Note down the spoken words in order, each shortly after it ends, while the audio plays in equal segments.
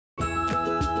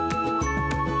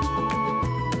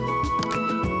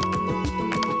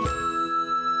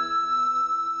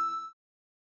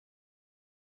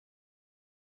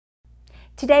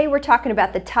Today we're talking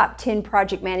about the top 10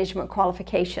 project management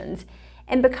qualifications.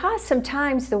 And because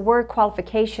sometimes the word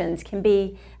qualifications can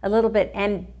be a little bit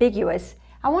ambiguous,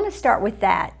 I want to start with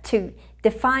that to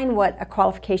define what a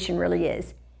qualification really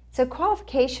is. So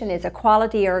qualification is a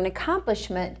quality or an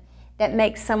accomplishment that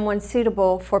makes someone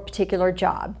suitable for a particular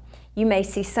job. You may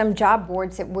see some job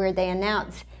boards where they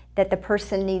announce that the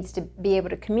person needs to be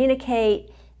able to communicate,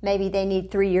 maybe they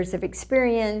need 3 years of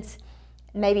experience,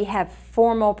 maybe have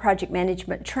formal project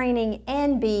management training,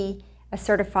 and be a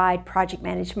certified project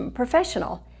management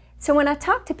professional. So when I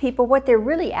talk to people, what they're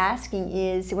really asking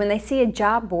is, when they see a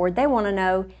job board, they want to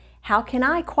know, how can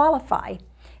I qualify?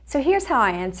 So here's how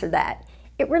I answer that.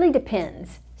 It really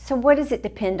depends. So what does it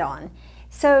depend on?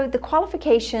 So the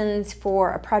qualifications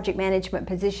for a project management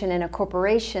position in a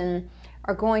corporation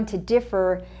are going to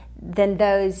differ than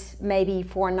those maybe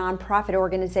for a nonprofit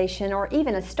organization or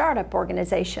even a startup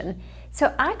organization.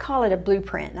 So I call it a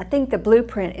blueprint. I think the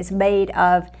blueprint is made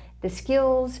of the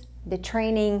skills, the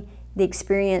training, the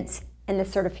experience, and the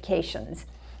certifications.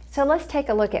 So let's take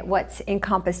a look at what's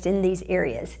encompassed in these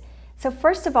areas. So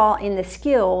first of all, in the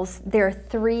skills, there are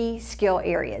 3 skill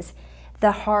areas.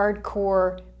 The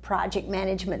hardcore project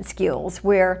management skills,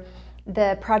 where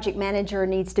the project manager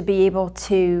needs to be able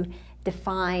to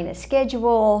define a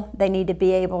schedule, they need to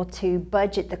be able to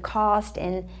budget the cost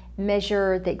and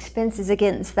measure the expenses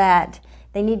against that.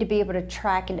 They need to be able to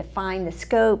track and define the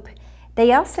scope.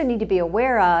 They also need to be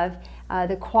aware of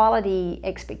the quality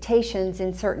expectations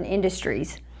in certain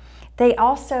industries. They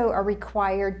also are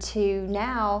required to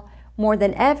now, more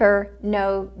than ever,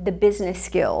 know the business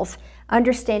skills,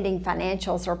 understanding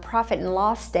financials or profit and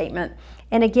loss statement,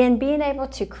 and again, being able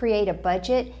to create a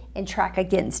budget and track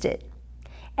against it.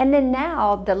 And then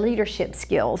now the leadership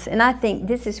skills, and I think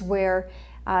this is where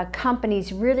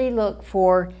companies really look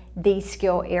for these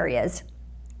skill areas.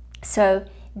 So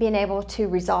being able to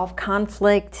resolve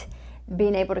conflict,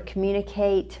 being able to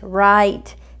communicate,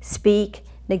 write, speak,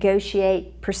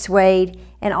 negotiate, persuade,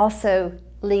 and also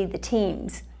lead the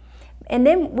teams. And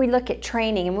then we look at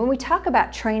training, and when we talk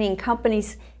about training,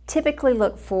 companies typically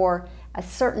look for a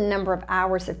certain number of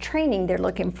hours of training they're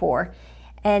looking for.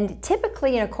 And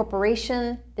typically in a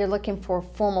corporation, they're looking for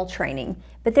formal training,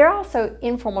 but there are also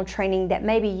informal training that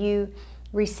maybe you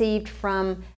received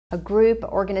from a group,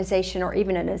 organization, or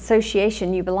even an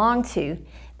association you belong to.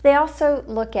 They also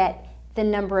look at the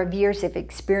number of years of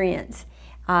experience.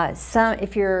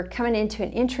 If you're coming into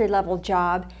an entry-level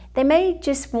job, they may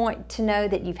just want to know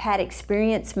that you've had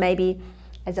experience maybe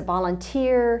as a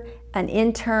volunteer, an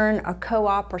intern, a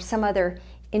co-op, or some other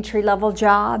entry-level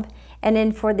job. And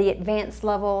then for the advanced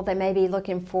level, they may be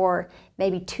looking for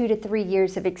maybe 2 to 3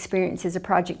 years of experience as a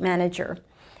project manager.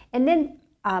 And then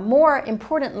more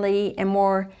importantly and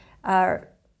more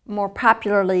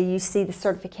popularly, you see the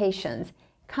certifications.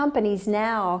 Companies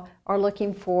now are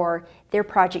looking for their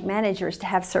project managers to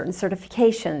have certain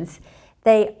certifications.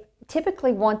 They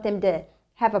typically want them to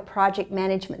have a project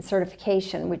management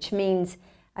certification, which means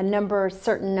a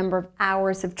certain number of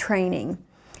hours of training.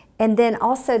 And then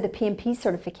also the PMP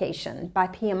certification by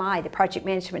PMI, the Project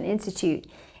Management Institute.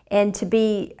 And to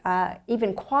be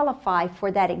even qualify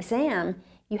for that exam,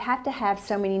 you have to have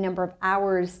so many number of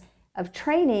hours of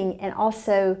training and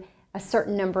also a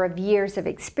certain number of years of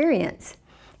experience.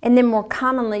 And then more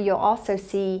commonly, you'll also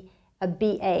see a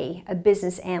BA, a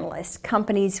business analyst.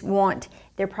 Companies want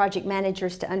their project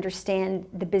managers to understand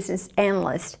the business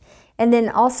analyst. And then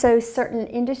also certain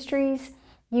industries,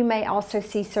 you may also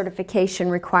see certification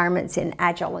requirements in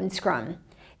Agile and Scrum.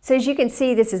 So as you can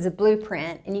see, this is a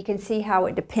blueprint, and you can see how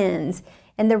it depends.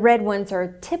 And the red ones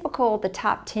are typical, the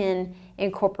top 10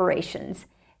 in corporations.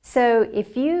 So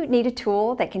if you need a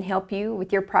tool that can help you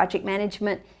with your project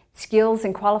management skills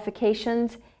and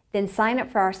qualifications, then sign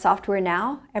up for our software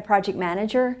now at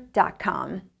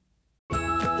projectmanager.com.